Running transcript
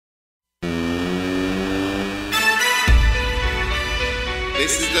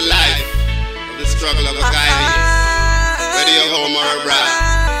This is the life of the struggle of AGuyanese. Whether you're home or abroad.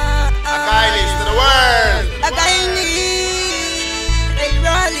 AGuyanese to the world. AGuyanese. Hey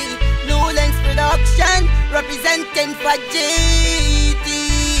Rolly, Lynx production, representing for GT.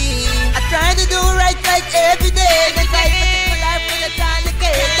 I try to do right like every day. They try to take my life with a trying to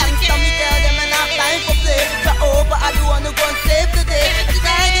get. Thanks to me, tell them I'm not time for play. So over, I do wanna go and save the day. I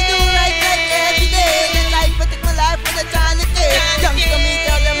try to do right like every day. They try to take my life with a trying to get. Thanks to me,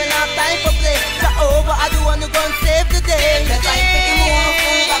 tell them I'm not time for play. So over, I do wanna go and save the day. They try to take more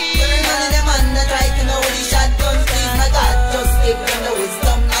phone back to the money. Them man that try to know the shotguns. Please my God, just give them the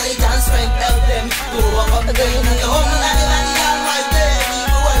wisdom, knowledge and strength. Help them to overcome the pain and the hope.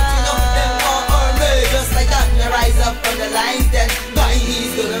 Rise up from the lines, then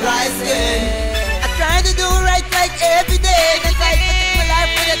AGuyanese gonna rise again. I try to do right like every day. Then try to take my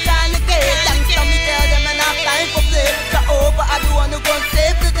life with a trying to get. Thanks to me, tell them I'm not time for play. So over, I do wanna go and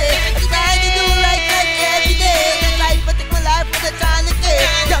save the day. I try to do right like every day. Then try to take my life with a trying to get.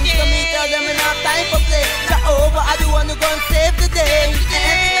 Thanks to me, tell them I'm not time for play. So over, I do wanna go and save the day. Every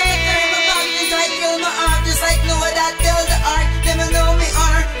time I turn my back, just like kill my heart, just like Noah that tell the art. Them know me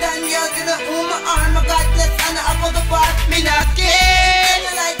are, Daniel didn't own my arm. My God bless and I up on the bar. Me not care.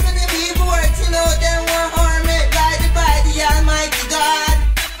 I like when the people work, you know them want harm me. Guided by the Almighty God.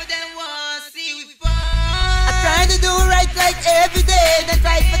 But them want see we fall. I try to do right like every day. Then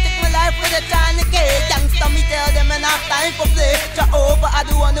try to take my life with a trying to get. Thanks to me, tell them I'm not time for play. So over, I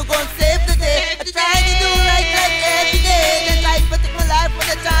do wanna go and save the day. I try to do right like every day. Then try to take my life with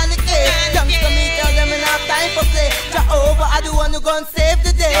a trying to get. Thanks to me, tell them I'm not time for play. So over, I do wanna go and save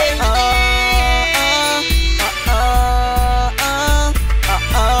the day.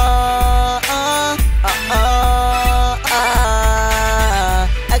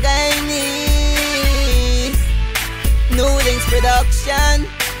 Lynx production,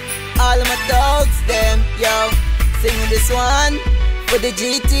 all of my dogs, them, yo, singing this one for the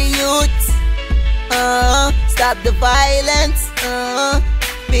GT youths. Stop the violence,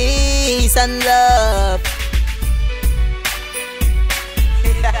 peace and love.